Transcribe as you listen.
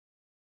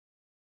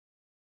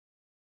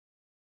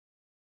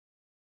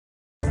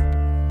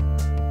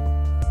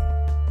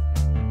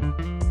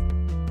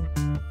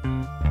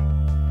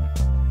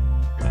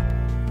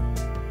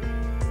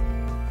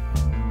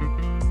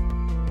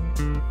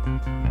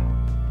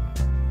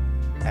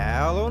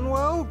Hello and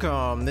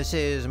welcome. This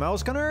is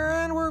Mouse Gunner,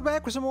 and we're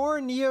back with some more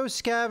Neo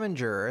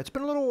Scavenger. It's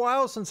been a little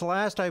while since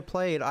last I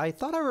played. I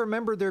thought I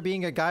remembered there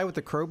being a guy with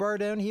the crowbar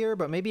down here,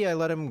 but maybe I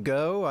let him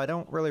go. I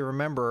don't really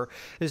remember.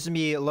 This is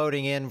me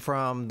loading in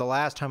from the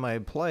last time I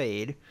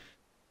played.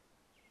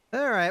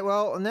 Alright,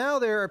 well, now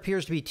there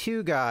appears to be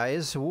two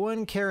guys,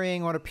 one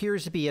carrying what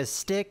appears to be a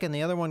stick and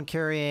the other one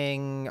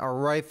carrying a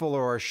rifle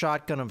or a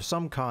shotgun of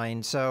some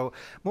kind, so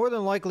more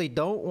than likely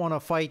don't want to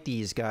fight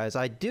these guys.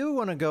 I do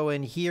want to go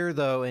in here,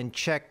 though, and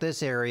check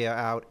this area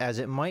out, as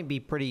it might be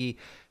a pretty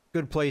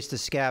good place to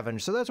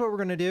scavenge, so that's what we're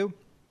going to do.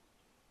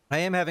 I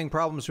am having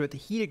problems with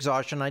heat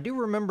exhaustion, I do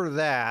remember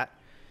that,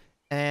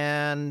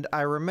 and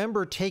I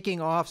remember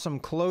taking off some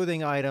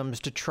clothing items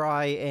to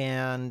try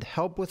and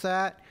help with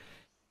that.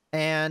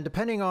 And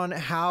depending on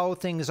how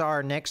things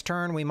are next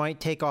turn, we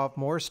might take off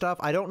more stuff.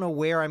 I don't know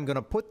where I'm going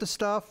to put the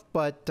stuff,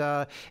 but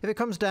if it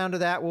comes down to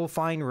that, we'll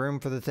find room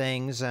for the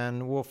things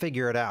and we'll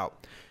figure it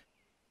out.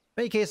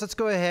 In any case, let's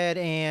go ahead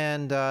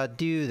and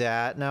do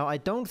that. Now, I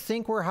don't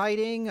think we're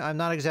hiding. I'm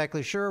not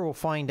exactly sure. We'll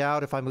find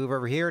out if I move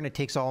over here and it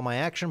takes all my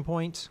action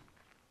points.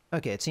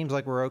 Okay, it seems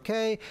like we're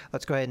okay.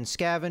 Let's go ahead and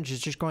scavenge. It's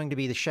just going to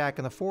be the shack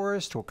in the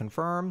forest. We'll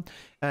confirm.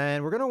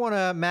 And we're going to want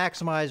to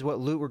maximize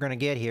what loot we're going to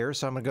get here.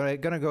 So I'm going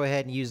to go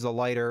ahead and use the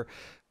lighter,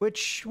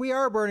 which we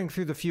are burning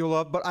through the fuel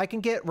of, but I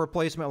can get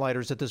replacement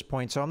lighters at this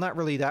point, so I'm not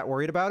really that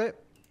worried about it.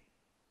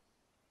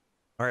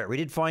 All right, we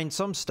did find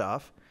some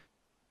stuff.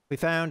 We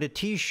found a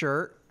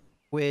t-shirt,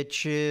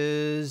 which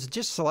is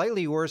just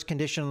slightly worse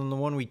condition than the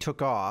one we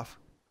took off.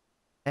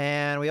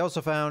 And we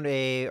also found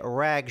a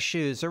rag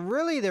shoe. So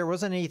really there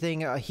wasn't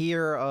anything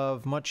here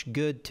of much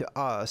good to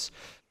us.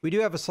 We do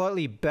have a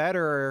slightly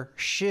better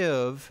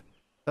shiv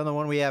than the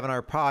one we have in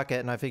our pocket,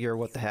 and I figure,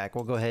 what the heck,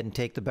 we'll go ahead and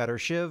take the better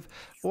shiv.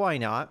 Why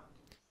not?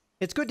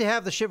 It's good to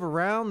have the shiv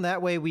around,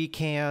 that way we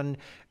can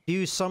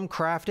do some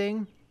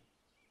crafting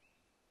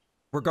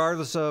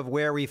regardless of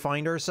where we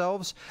find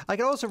ourselves. I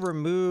can also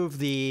remove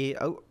the...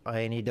 oh,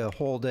 I need to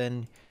hold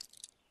in...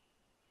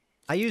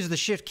 I use the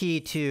shift key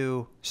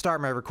to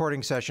start my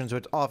recording sessions,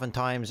 which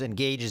oftentimes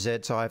engages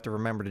it, so I have to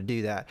remember to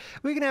do that.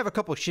 We can have a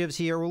couple shivs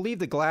here. We'll leave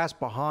the glass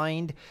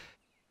behind.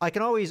 I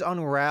can always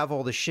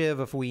unravel the shiv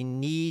if we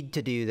need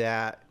to do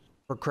that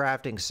for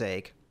crafting's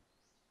sake.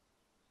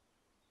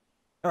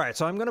 Alright,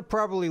 so I'm going to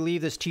probably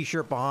leave this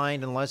t-shirt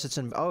behind unless it's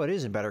in... oh, it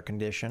is in better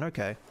condition.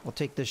 Okay. We'll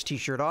take this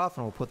t-shirt off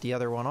and we'll put the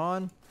other one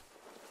on.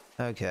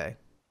 Okay.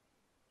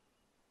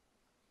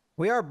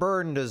 We are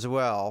burdened as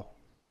well.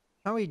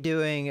 How are we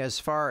doing as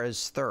far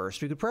as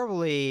thirst? We could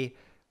probably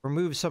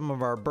remove some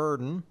of our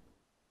burden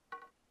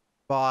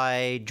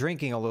by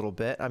drinking a little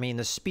bit. I mean,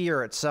 the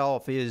spear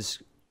itself is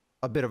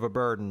a bit of a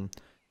burden.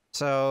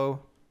 So,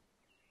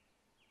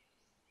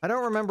 I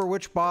don't remember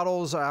which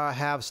bottles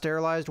have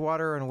sterilized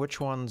water and which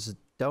ones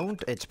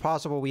don't. It's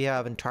possible we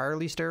have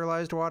entirely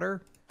sterilized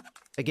water.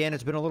 Again,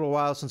 it's been a little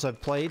while since I've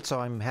played, so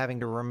I'm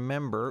having to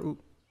remember. Ooh.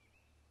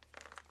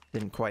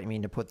 Didn't quite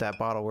mean to put that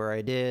bottle where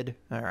I did.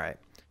 Alright.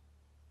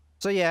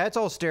 So yeah, it's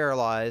all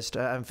sterilized,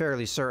 I'm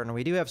fairly certain.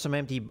 We do have some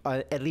empty,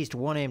 at least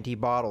one empty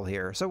bottle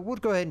here. So we'll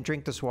go ahead and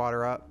drink this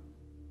water up.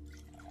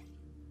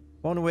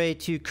 One way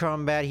to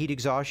combat heat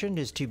exhaustion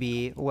is to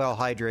be well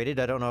hydrated.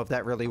 I don't know if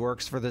that really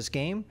works for this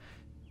game,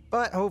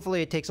 but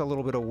hopefully it takes a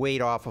little bit of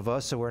weight off of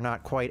us so we're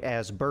not quite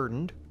as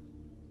burdened.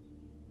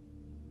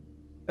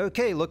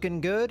 Okay, looking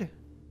good.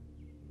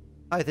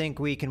 I think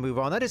we can move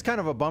on. That is kind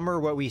of a bummer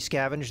what we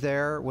scavenged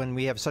there when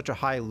we have such a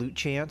high loot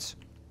chance.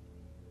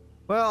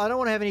 Well, I don't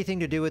want to have anything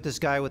to do with this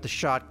guy with the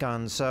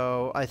shotgun,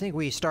 so I think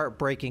we start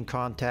breaking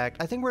contact.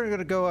 I think we're going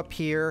to go up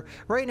here.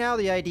 Right now,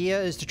 the idea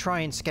is to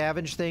try and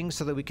scavenge things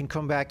so that we can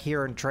come back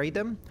here and trade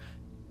them.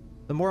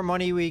 The more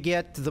money we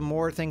get, the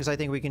more things I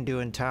think we can do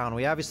in town.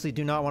 We obviously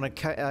do not want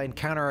to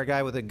encounter a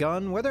guy with a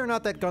gun. Whether or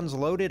not that gun's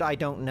loaded, I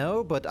don't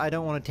know, but I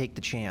don't want to take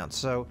the chance.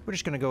 So we're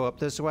just going to go up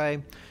this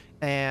way,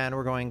 and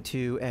we're going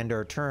to end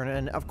our turn.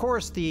 And of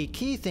course, the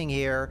key thing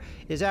here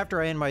is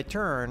after I end my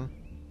turn,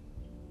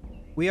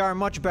 we are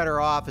much better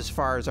off as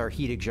far as our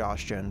heat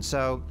exhaustion,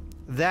 so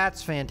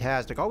that's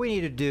fantastic. All we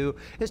need to do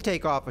is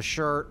take off a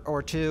shirt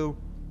or two,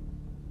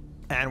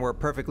 and we're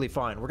perfectly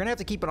fine. We're going to have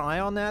to keep an eye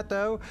on that,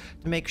 though,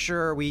 to make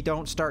sure we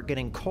don't start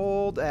getting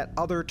cold at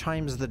other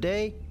times of the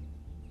day.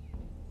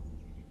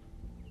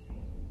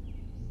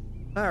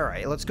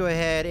 Alright, let's go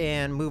ahead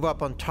and move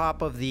up on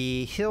top of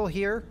the hill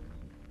here.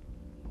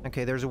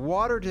 Okay, there's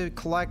water to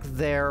collect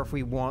there if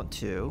we want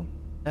to.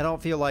 I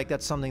don't feel like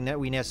that's something that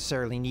we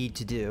necessarily need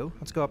to do.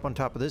 Let's go up on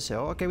top of this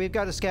hill. Okay, we've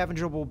got a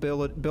scavengeable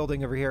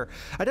building over here.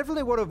 I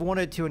definitely would have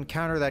wanted to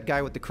encounter that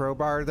guy with the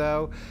crowbar,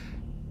 though,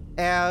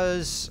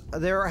 as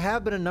there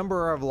have been a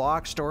number of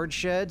locked storage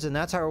sheds, and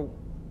that's how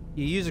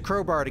you use a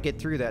crowbar to get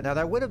through that. Now,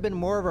 that would have been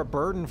more of a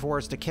burden for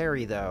us to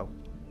carry, though.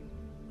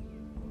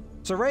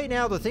 So right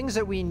now, the things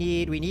that we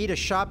need a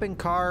shopping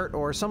cart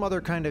or some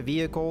other kind of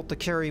vehicle to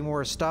carry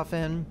more stuff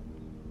in.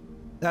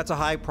 That's a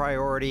high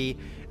priority.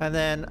 And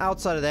then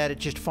outside of that,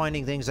 it's just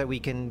finding things that we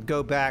can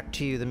go back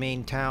to the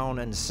main town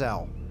and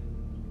sell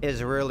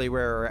is really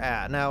where we're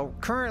at. Now,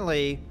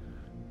 currently,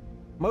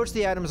 Most of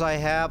the items I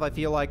have, I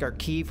feel like, are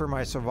key for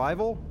my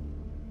survival.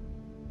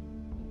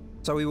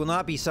 So we will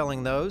not be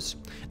selling those.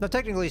 Now,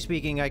 technically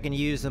speaking, I can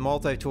use the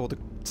multi-tool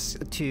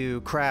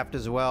to craft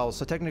as well.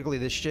 So technically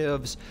the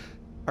shivs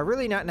are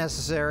really not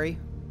necessary.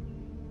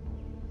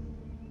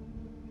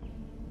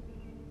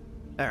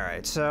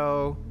 Alright,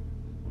 so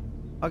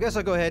I guess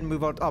I'll go ahead and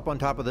move up on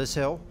top of this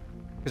hill,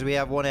 because we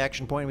have one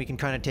action point and we can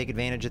kind of take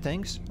advantage of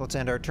things. Let's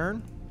end our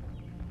turn.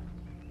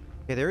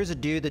 Okay, there is a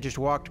dude that just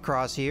walked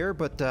across here,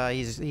 but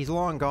he's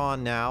long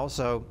gone now,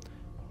 so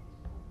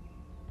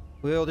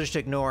we'll just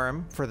ignore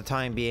him for the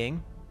time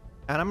being.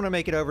 And I'm going to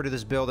make it over to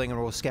this building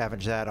and we'll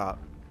scavenge that up.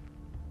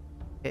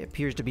 It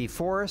appears to be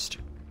forest.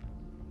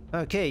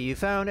 Okay, you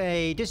found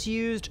a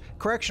disused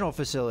correctional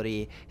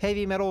facility.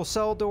 Heavy metal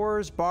cell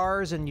doors,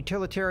 bars, and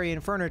utilitarian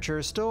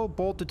furniture still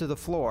bolted to the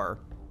floor.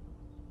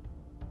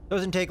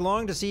 Doesn't take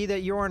long to see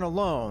that you aren't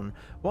alone.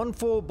 One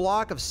full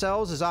block of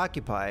cells is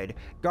occupied.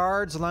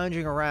 Guards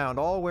lounging around,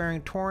 all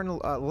wearing torn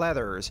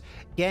leathers.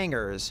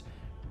 Gangers.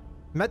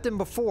 Met them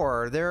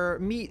before. They're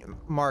meat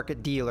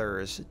market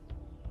dealers.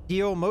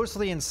 Deal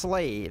mostly in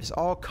slaves,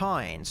 all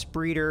kinds.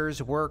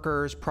 Breeders,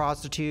 workers,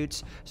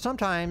 prostitutes.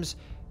 Sometimes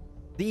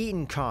the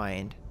eaten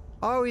kind.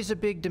 Always a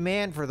big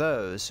demand for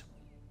those.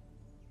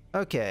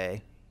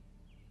 Okay.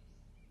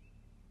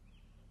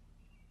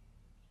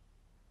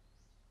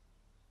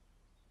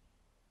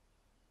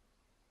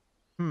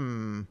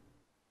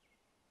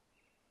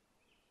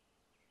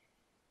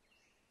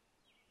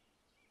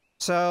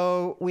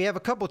 So, we have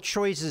a couple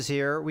choices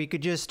here. We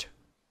could just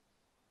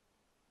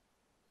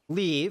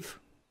leave.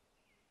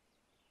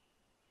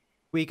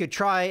 We could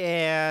try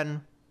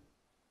and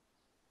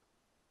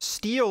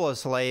steal a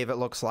slave, it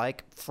looks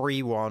like.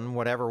 Free one,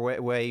 whatever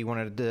way you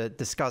wanted to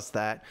discuss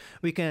that.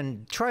 We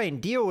can try and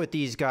deal with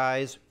these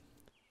guys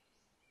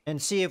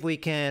and see if we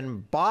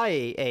can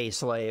buy a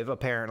slave,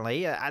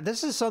 apparently.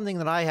 This is something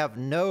that I have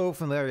no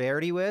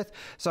familiarity with,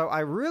 so I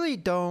really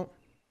don't...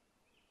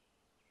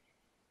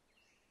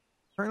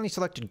 Currently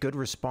selected good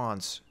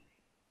response.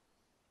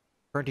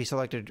 Currently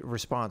selected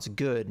response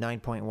good,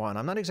 9.1.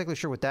 I'm not exactly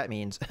sure what that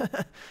means.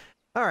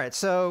 Alright,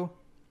 so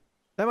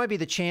that might be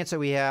the chance that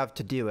we have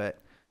to do it.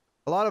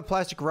 A lot of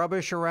plastic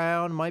rubbish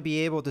around, might be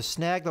able to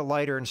snag the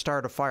lighter and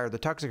start a fire. The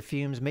toxic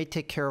fumes may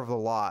take care of the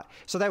lot.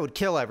 So that would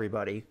kill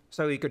everybody.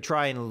 So we could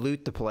try and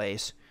loot the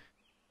place.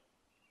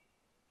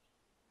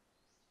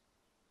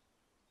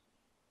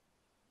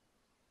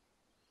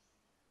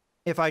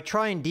 If I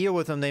try and deal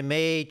with them, they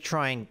might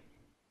try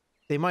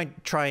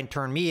and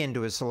turn me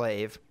into a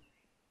slave.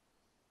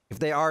 If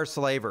they are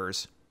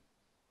slavers.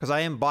 Because I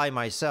am by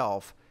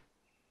myself.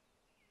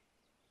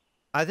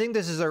 I think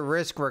this is a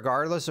risk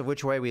regardless of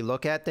which way we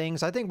look at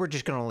things. I think we're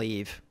just going to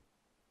leave.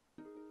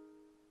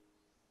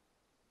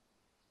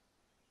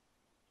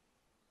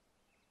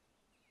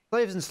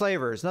 Slaves and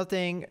slavers.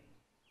 Nothing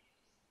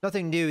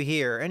new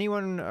here.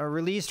 Anyone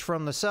released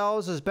from the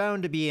cells is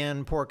bound to be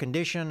in poor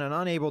condition and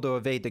unable to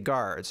evade the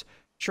guards.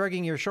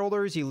 Shrugging your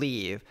shoulders, you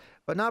leave.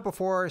 But not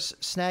before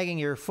snagging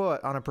your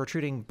foot on a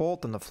protruding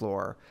bolt in the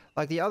floor.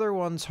 Like the other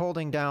ones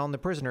holding down the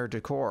prisoner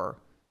to core.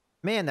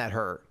 Man, that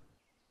hurt.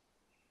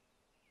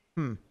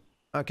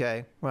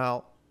 Okay,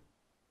 well.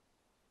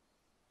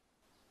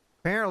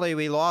 Apparently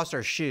we lost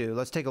our shoe.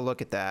 Let's take a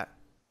look at that.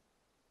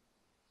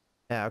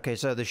 Yeah, okay,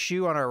 so the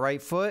shoe on our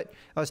right foot.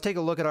 Let's take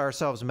a look at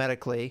ourselves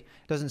medically.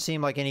 Doesn't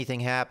seem like anything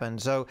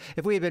happened. So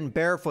if we had been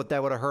barefoot,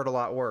 that would have hurt a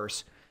lot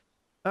worse.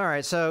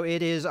 Alright, so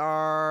it is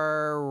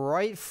our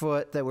right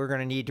foot that we're going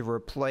to need to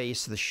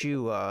replace the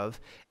shoe of.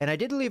 And I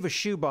did leave a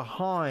shoe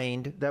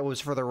behind that was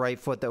for the right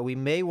foot that we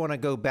may want to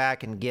go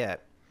back and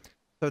get.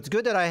 So it's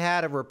good that I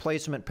had a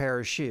replacement pair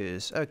of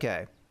shoes.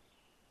 Okay.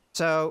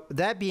 So,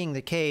 that being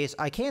the case,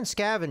 I can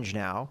scavenge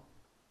now.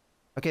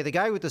 Okay, the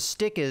guy with the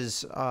stick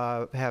has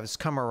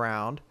come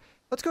around.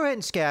 Let's go ahead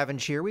and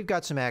scavenge here. We've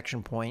got some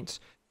action points.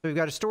 So we've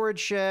got a storage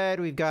shed.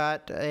 We've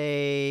got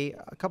a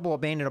couple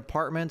abandoned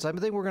apartments. I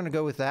think we're going to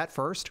go with that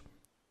first.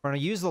 We're going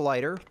to use the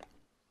lighter.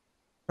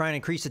 Try and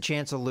increase the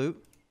chance of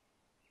loot.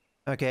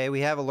 Okay,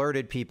 we have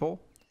alerted people.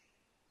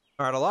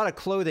 All right, a lot of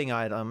clothing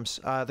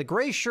items. The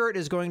gray shirt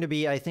is going to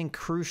be, I think,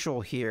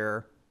 crucial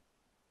here.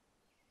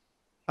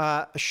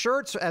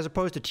 Shirts as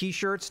opposed to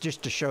t-shirts,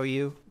 just to show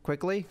you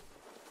quickly.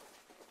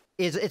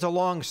 It's a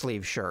long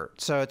sleeve shirt,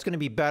 so it's going to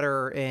be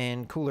better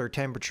in cooler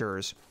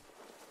temperatures.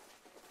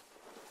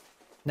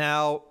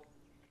 Now,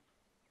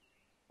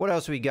 what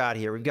else we got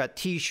here? We've got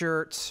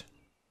t-shirts.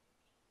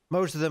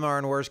 Most of them are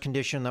in worse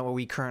condition than what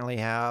we currently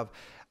have.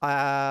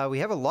 We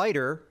have a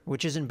lighter,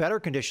 which is in better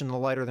condition than the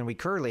lighter than we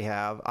currently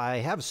have. I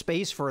have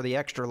space for the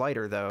extra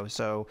lighter, though,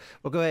 so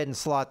we'll go ahead and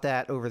slot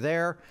that over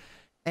there.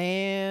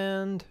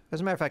 And,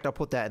 as a matter of fact, I'll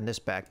put that in this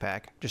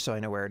backpack, just so I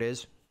know where it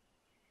is.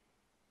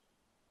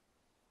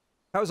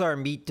 How's our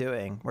meat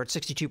doing? We're at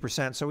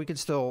 62%, so we could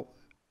still...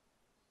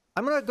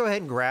 I'm going to go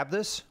ahead and grab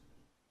this.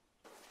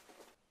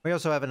 We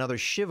also have another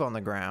shiv on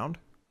the ground.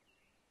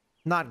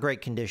 Not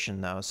great condition,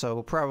 though, so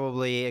we'll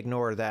probably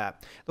ignore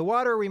that. The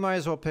water we might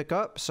as well pick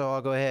up, so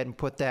I'll go ahead and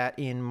put that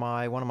in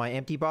one of my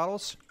empty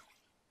bottles.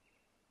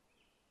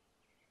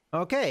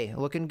 Okay,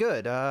 looking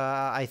good.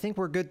 I think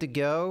we're good to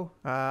go.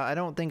 I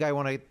don't think I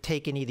want to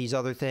take any of these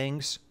other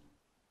things.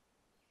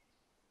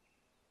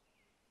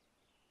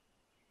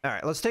 All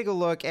right, let's take a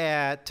look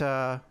at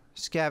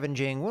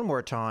scavenging one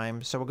more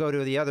time. So we'll go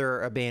to the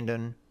other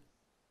abandoned,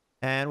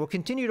 and we'll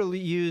continue to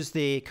use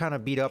the kind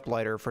of beat up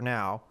lighter for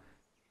now.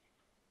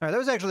 All right, that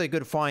was actually a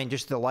good find,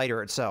 just the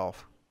lighter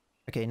itself.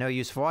 Okay, no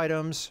useful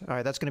items. All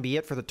right, that's going to be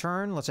it for the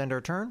turn. Let's end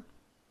our turn.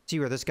 See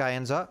where this guy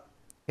ends up.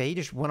 Okay, he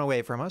just went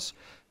away from us.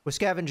 We'll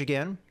scavenge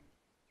again.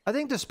 I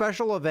think the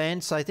special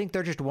events, I think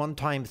they're just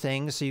one-time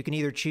things, so you can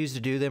either choose to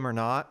do them or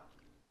not.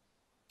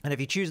 And if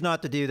you choose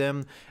not to do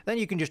them, then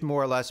you can just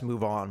more or less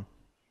move on.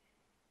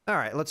 All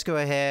right, let's go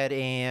ahead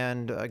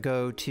and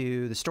go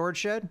to the storage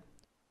shed.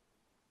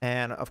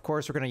 And of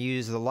course, we're going to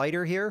use the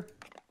lighter here.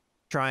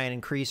 Try and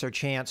increase our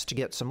chance to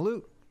get some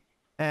loot.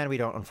 And we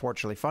don't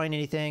unfortunately find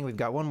anything. We've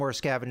got one more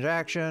scavenge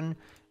action.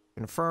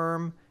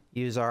 Confirm.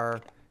 Use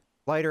our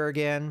lighter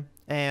again.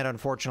 And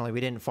unfortunately,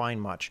 we didn't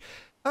find much.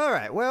 All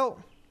right, well,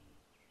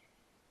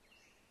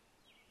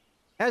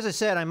 as I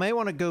said, I may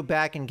want to go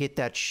back and get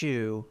that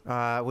shoe,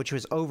 which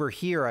was over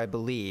here, I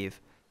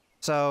believe.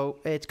 So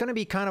it's going to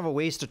be kind of a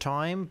waste of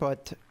time,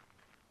 but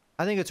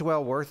I think it's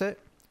well worth it.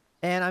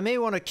 And I may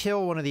want to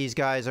kill one of these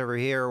guys over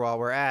here while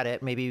we're at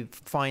it. Maybe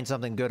find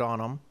something good on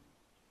them.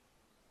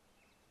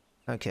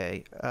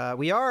 Okay,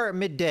 we are at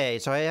midday,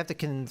 so I have to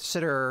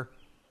consider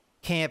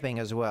camping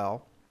as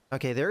well.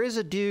 Okay, there is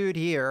a dude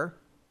here.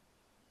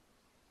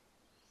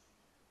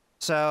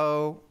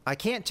 So, I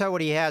can't tell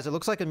what he has. It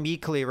looks like a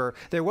meat cleaver.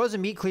 There was a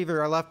meat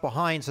cleaver I left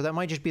behind, so that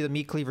might just be the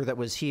meat cleaver that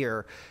was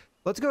here.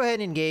 Let's go ahead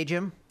and engage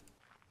him.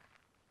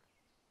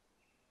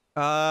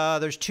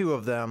 There's two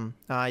of them.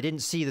 I didn't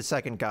see the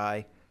second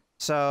guy.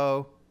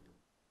 So,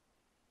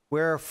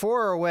 we're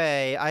 4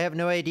 away. I have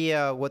no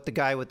idea what the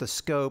guy with the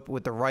scope,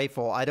 with the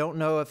rifle, I don't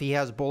know if he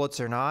has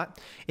bullets or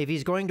not. If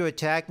he's going to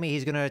attack me,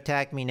 he's going to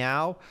attack me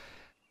now.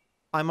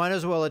 I might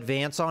as well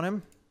advance on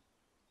him.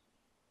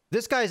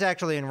 This guy's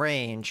actually in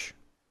range.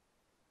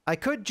 I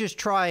could just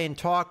try and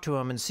talk to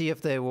him and see if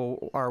they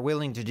are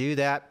willing to do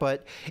that,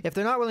 but if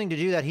they're not willing to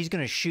do that, he's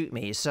going to shoot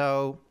me,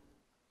 so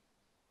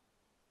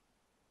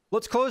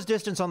let's close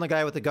distance on the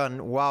guy with the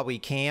gun while we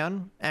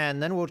can, and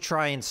then we'll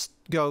try and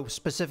go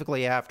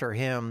specifically after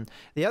him.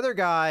 The other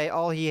guy,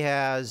 all he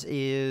has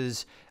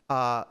is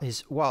wow,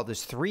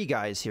 there's 3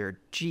 guys here.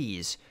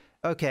 Jeez.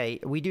 Okay,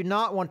 we do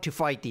not want to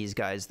fight these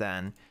guys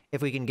then,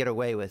 if we can get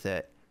away with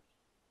it.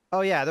 Oh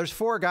yeah, there's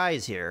 4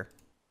 guys here.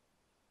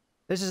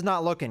 This is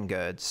not looking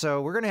good.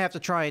 So we're going to have to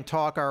try and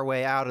talk our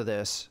way out of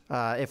this,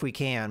 if we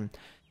can.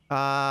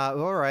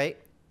 All right.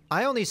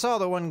 I only saw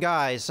the one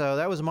guy, so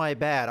that was my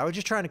bad. I was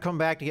just trying to come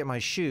back to get my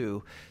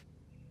shoe.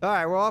 All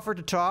right, we'll offer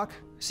to talk.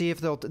 See if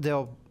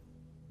they'll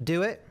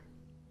do it.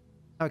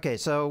 Okay,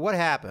 so what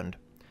happened?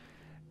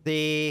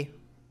 The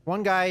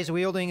one guy's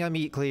wielding a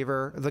meat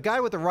cleaver. The guy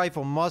with the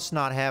rifle must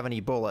not have any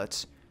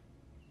bullets.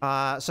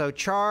 So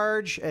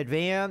charge,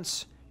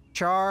 advance...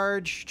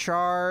 Charge,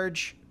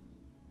 charge.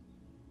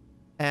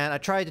 And I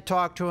tried to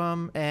talk to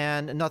him,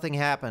 and nothing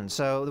happened.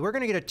 So we're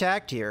going to get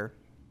attacked here.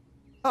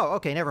 Oh,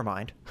 okay, never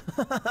mind.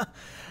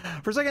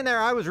 For a second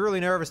there, I was really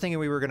nervous thinking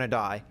we were going to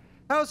die.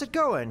 How's it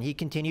going? He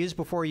continues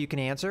before you can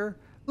answer.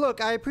 Look,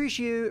 I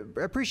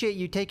appreciate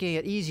you taking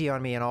it easy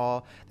on me and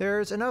all.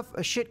 There's enough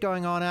shit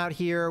going on out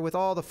here with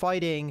all the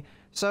fighting.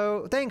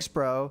 So, thanks,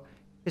 bro.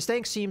 His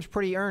thanks seems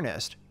pretty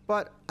earnest.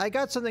 But I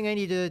got something I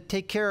need to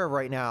take care of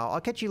right now.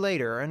 I'll catch you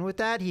later. And with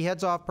that, he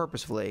heads off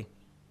purposefully.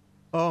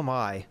 Oh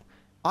my.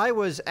 I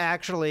was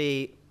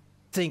actually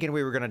thinking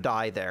we were going to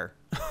die there.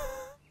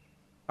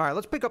 All right,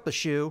 let's pick up the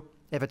shoe,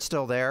 if it's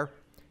still there.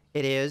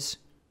 It is.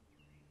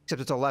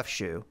 Except it's a left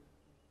shoe.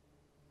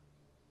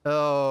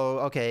 Oh,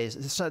 okay.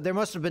 So there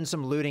must have been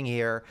some looting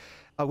here.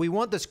 We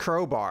want this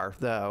crowbar,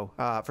 though,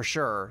 for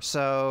sure.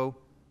 So,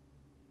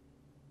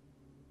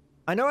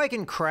 I know I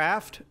can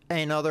craft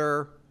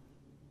another...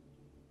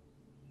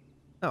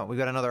 Oh, we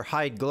got another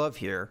hide glove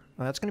here.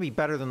 Well, that's going to be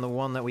better than the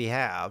one that we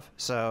have.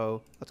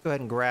 So, let's go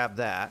ahead and grab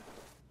that.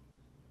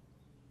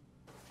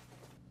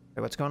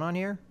 Okay, what's going on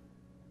here?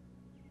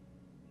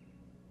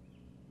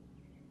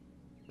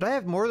 Did I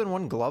have more than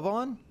one glove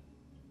on?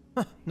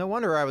 Huh, no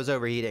wonder I was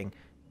overheating.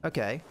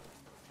 Okay.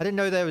 I didn't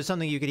know that was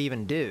something you could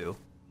even do.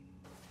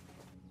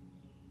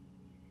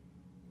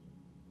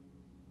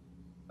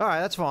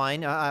 Alright, that's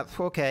fine.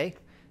 Okay.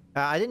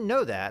 I didn't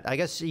know that. I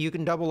guess you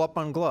can double up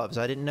on gloves.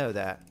 I didn't know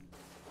that.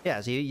 Yeah,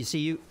 so you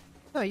see,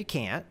 no, you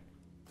can't.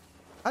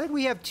 How did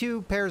we have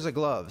 2 pairs of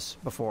gloves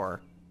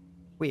before?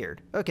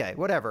 Weird. Okay,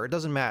 whatever. It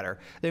doesn't matter.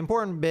 The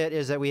important bit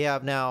is that we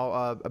have now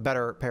a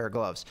better pair of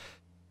gloves.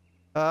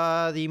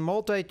 The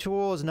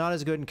multi-tool is not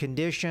as good in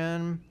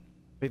condition.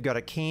 We've got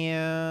a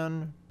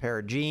can, pair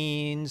of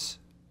jeans,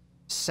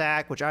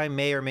 sack, which I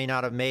may or may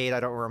not have made.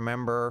 I don't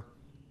remember.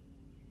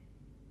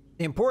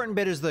 The important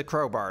bit is the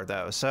crowbar,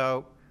 though,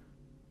 so...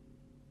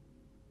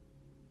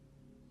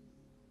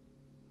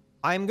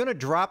 I'm gonna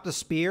drop the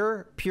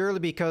spear purely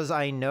because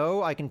I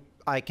know I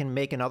can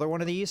make another one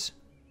of these.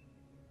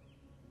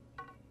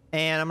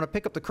 And I'm gonna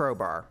pick up the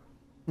crowbar.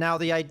 Now,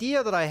 the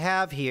idea that I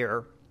have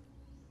here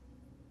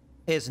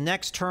is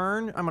next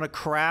turn, I'm going to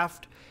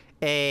craft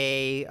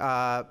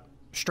a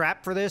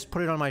strap for this,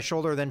 put it on my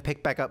shoulder, then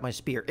pick back up my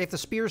spear. If the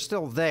spear's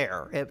still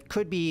there, it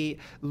could be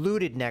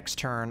looted next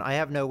turn. I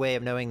have no way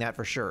of knowing that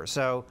for sure.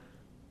 So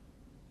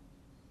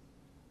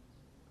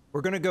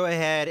we're going to go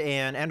ahead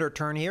and end our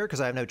turn here because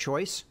I have no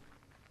choice.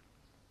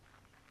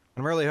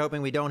 I'm really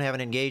hoping we don't have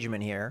an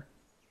engagement here.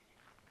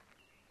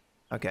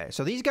 Okay,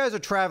 so these guys are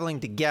traveling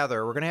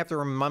together. We're going to have to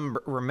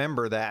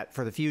remember that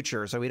for the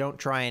future so we don't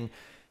try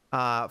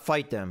and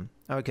fight them.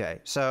 Okay,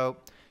 so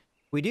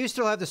we do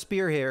still have the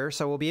spear here,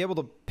 so we'll be able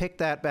to pick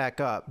that back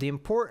up. The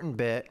important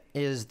bit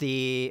is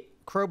the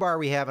crowbar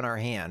we have in our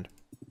hand.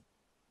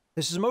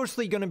 This is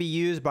mostly going to be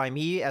used by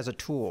me as a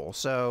tool,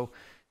 so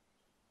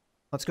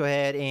let's go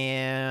ahead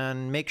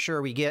and make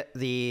sure we get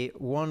the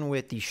one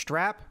with the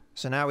strap.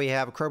 So now we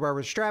have a crowbar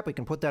with a strap. We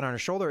can put that on our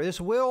shoulder. This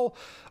will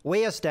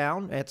weigh us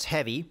down. It's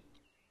heavy.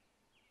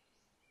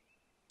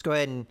 Let's go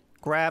ahead and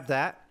grab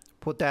that,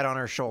 put that on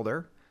our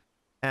shoulder,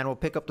 and we'll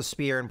pick up the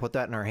spear and put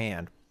that in our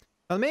hand.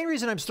 Now, the main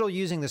reason I'm still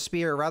using the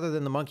spear rather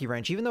than the monkey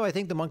wrench, even though I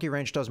think the monkey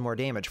wrench does more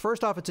damage,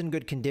 first off, it's in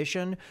good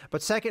condition,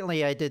 but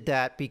secondly, I did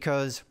that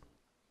because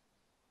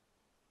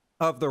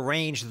of the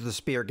range that the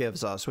spear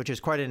gives us, which is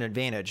quite an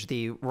advantage.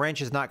 The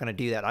wrench is not going to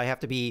do that. I have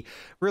to be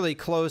really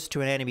close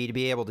to an enemy to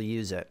be able to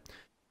use it.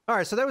 All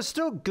right, so that was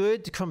still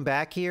good to come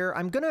back here.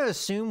 I'm going to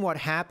assume what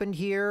happened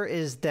here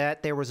is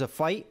that there was a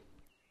fight,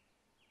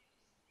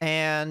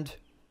 and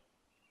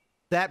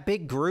that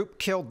big group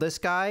killed this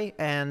guy,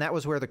 and that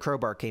was where the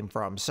crowbar came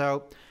from.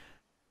 So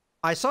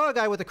I saw a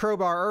guy with a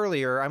crowbar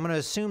earlier. I'm going to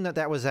assume that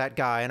that was that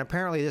guy, and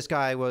apparently this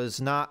guy was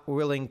not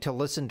willing to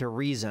listen to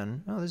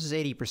reason. Oh, this is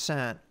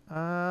 80%.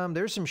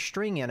 There's some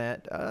string in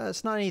it.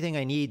 It's not anything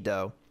I need,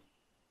 though.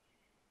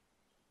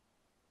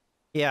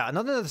 Yeah,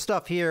 none of the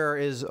stuff here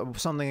is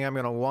something I'm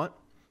going to want.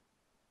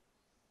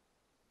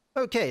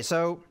 Okay,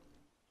 so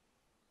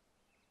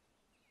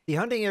the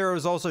hunting arrow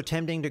is also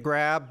tempting to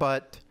grab,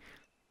 but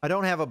I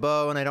don't have a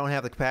bow, and I don't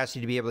have the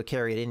capacity to be able to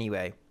carry it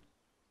anyway.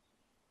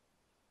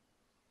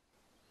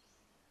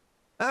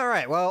 All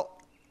right,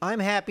 well, I'm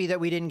happy that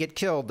we didn't get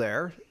killed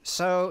there.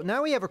 So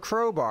now we have a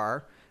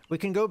crowbar. We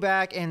can go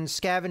back and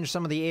scavenge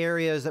some of the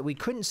areas that we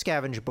couldn't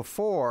scavenge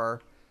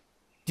before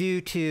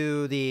due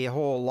to the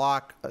whole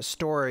lock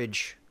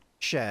storage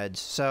sheds.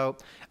 So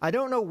I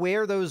don't know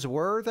where those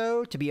were,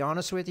 though, to be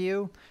honest with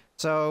you.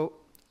 So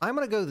I'm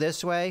going to go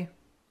this way,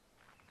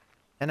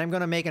 and I'm going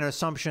to make an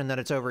assumption that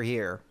it's over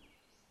here.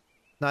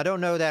 Now, I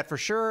don't know that for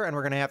sure, and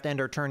we're going to have to end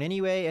our turn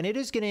anyway, and it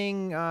is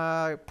getting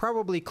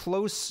probably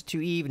close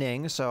to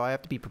evening, so I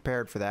have to be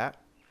prepared for that.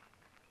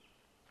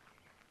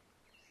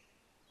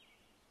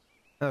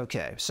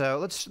 Okay, so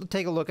let's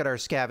take a look at our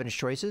scavenge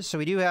choices. So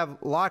we do have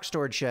lock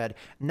storage shed.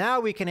 Now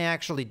we can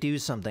actually do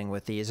something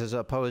with these as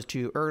opposed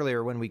to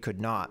earlier when we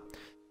could not.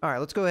 All right,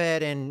 let's go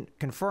ahead and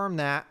confirm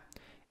that.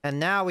 And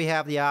now we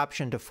have the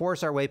option to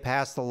force our way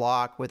past the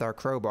lock with our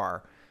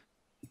crowbar,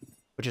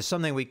 which is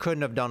something we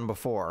couldn't have done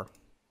before.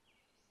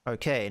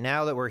 Okay,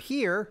 now that we're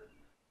here,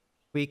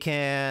 we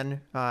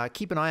can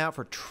keep an eye out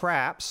for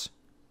traps,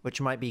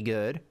 which might be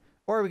good.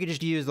 Or we could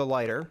just use the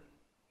lighter.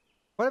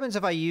 What happens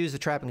if I use the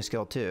trapping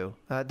skill too?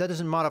 That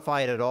doesn't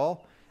modify it at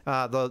all.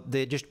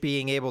 The just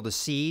being able to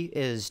see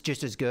is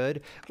just as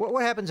good.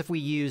 What happens if we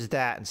use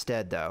that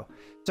instead, though?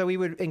 So we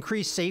would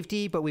increase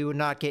safety, but we would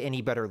not get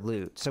any better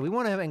loot. So we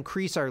want to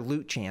increase our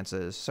loot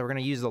chances. So we're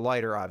going to use the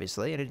lighter,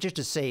 obviously, and it's just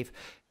as safe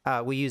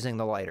we using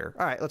the lighter.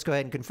 All right, let's go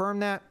ahead and confirm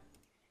that.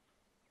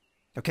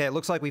 Okay, it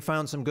looks like we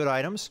found some good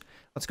items.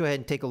 Let's go ahead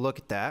and take a look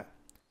at that.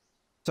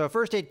 So a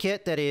first aid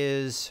kit that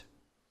is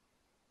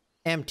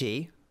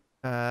empty,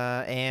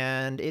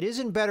 and it is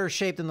in better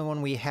shape than the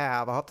one we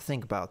have. I'll have to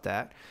think about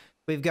that.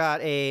 We've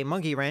got a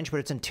monkey wrench,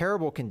 but it's in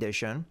terrible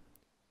condition.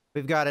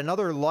 We've got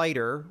another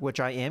lighter, which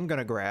I am going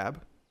to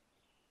grab.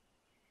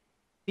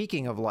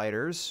 Speaking of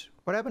lighters,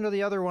 what happened to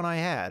the other one I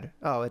had?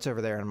 Oh, it's over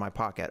there in my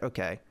pocket.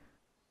 Okay.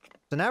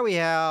 So now we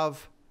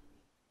have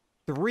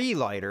 3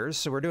 lighters,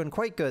 so we're doing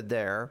quite good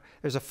there.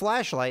 There's a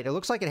flashlight. It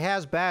looks like it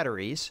has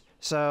batteries,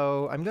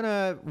 so I'm going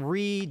to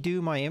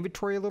redo my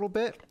inventory a little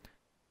bit,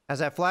 as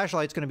that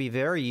flashlight's going to be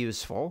very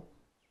useful.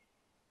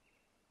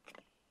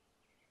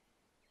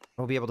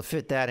 We'll be able to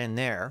fit that in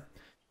there.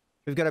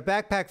 We've got a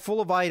backpack full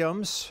of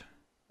items.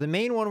 The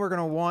main one we're going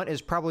to want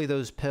is probably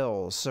those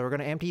pills, so we're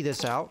going to empty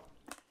this out.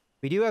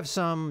 We do have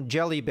some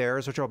jelly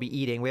bears, which I'll be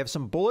eating. We have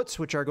some bullets,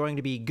 which are going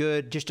to be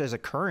good just as a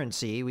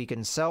currency. We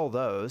can sell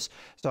those.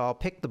 So I'll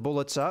pick the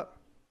bullets up.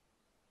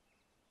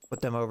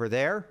 Put them over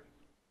there.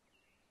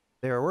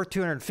 They are worth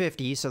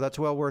 250, so that's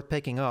well worth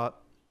picking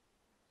up.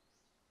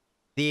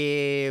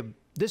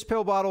 This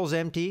pill bottle is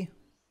empty.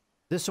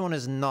 This one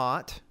is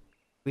not.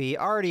 We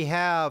already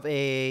have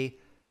a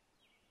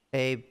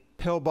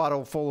pill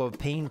bottle full of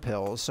pain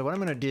pills. So what I'm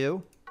going to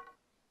do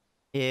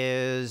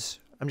is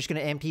I'm just going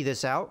to empty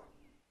this out.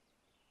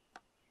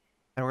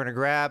 And we're going to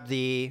grab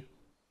the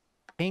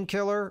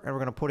painkiller, and we're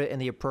going to put it in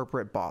the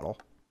appropriate bottle.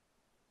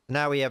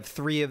 Now we have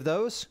 3 of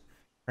those.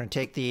 We're going to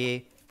take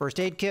the First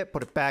aid kit,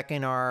 put it back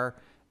in our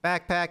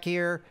backpack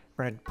here.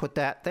 We're going to put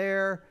that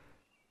there.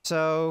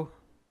 So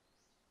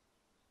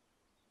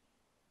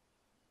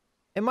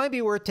it might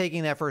be worth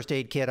taking that first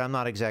aid kit. I'm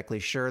not exactly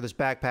sure. This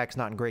backpack's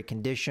not in great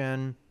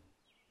condition.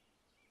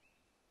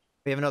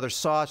 We have another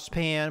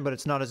saucepan, but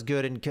it's not as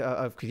good in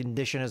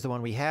condition as the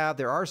one we have.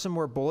 There are some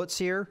more bullets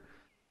here.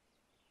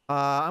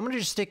 I'm going to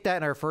just stick that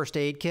in our first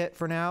aid kit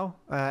for now,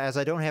 as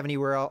I don't have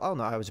anywhere else. Oh,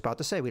 no, I was about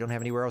to say we don't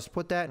have anywhere else to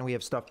put that, and we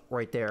have stuff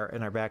right there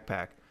in our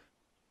backpack.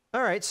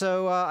 All right,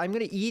 so I'm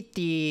going to eat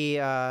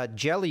the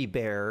jelly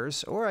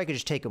bears, or I could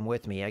just take them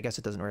with me. I guess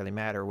it doesn't really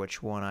matter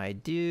which one I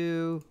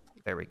do.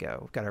 There we go.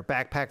 We've got our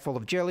backpack full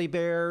of jelly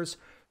bears.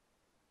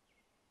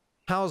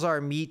 How's our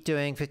meat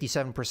doing?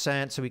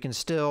 57%, so we can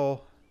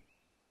still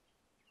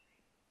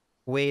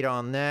wait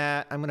on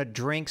that. I'm going to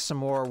drink some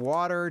more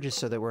water just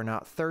so that we're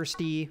not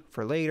thirsty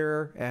for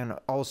later, and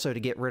also to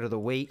get rid of the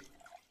weight.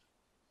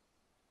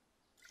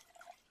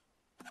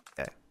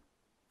 Okay.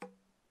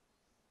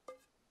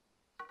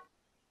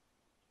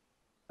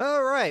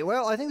 All right,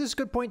 well, I think this is a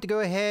good point to go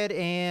ahead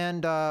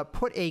and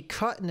put a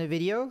cut in the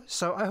video.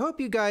 So I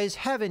hope you guys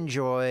have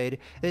enjoyed.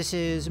 This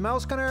is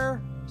Mouse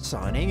Gunner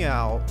signing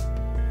out.